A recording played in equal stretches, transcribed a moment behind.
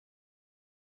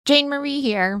Jane Marie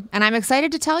here, and I'm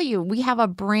excited to tell you we have a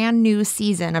brand new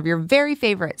season of your very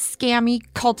favorite scammy,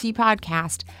 culty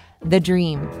podcast, The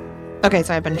Dream. Okay,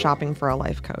 so I've been shopping for a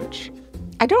life coach.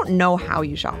 I don't know how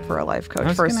you shop for a life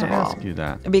coach, first of all. I was going to ask you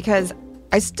that. Because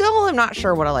I still am not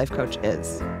sure what a life coach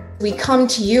is. We come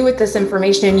to you with this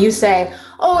information and you say,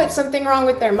 oh, it's something wrong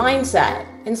with their mindset.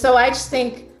 And so I just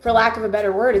think, for lack of a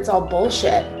better word, it's all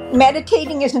bullshit.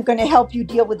 Meditating isn't going to help you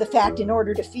deal with the fact in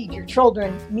order to feed your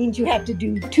children means you have to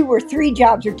do 2 or 3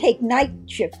 jobs or take night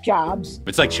shift jobs.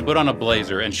 It's like she put on a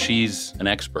blazer and she's an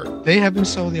expert. They have been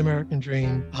sold the American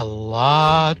dream. A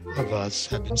lot of us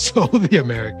have been sold the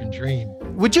American dream.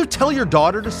 Would you tell your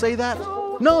daughter to say that?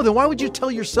 No, then why would you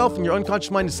tell yourself in your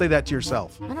unconscious mind to say that to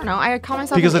yourself? I don't know. I call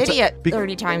myself an idiot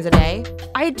 30 times a day.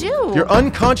 I do. Your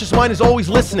unconscious mind is always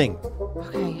listening.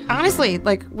 Okay. Honestly,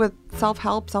 like with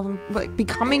self-help, like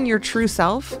becoming your true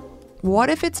self,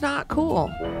 what if it's not cool?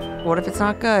 What if it's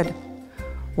not good?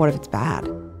 What if it's bad?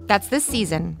 That's this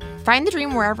season. Find The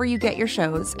Dream wherever you get your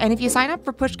shows. And if you sign up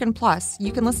for Pushkin Plus,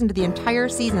 you can listen to the entire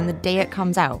season the day it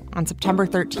comes out on September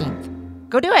 13th.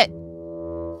 Go do it.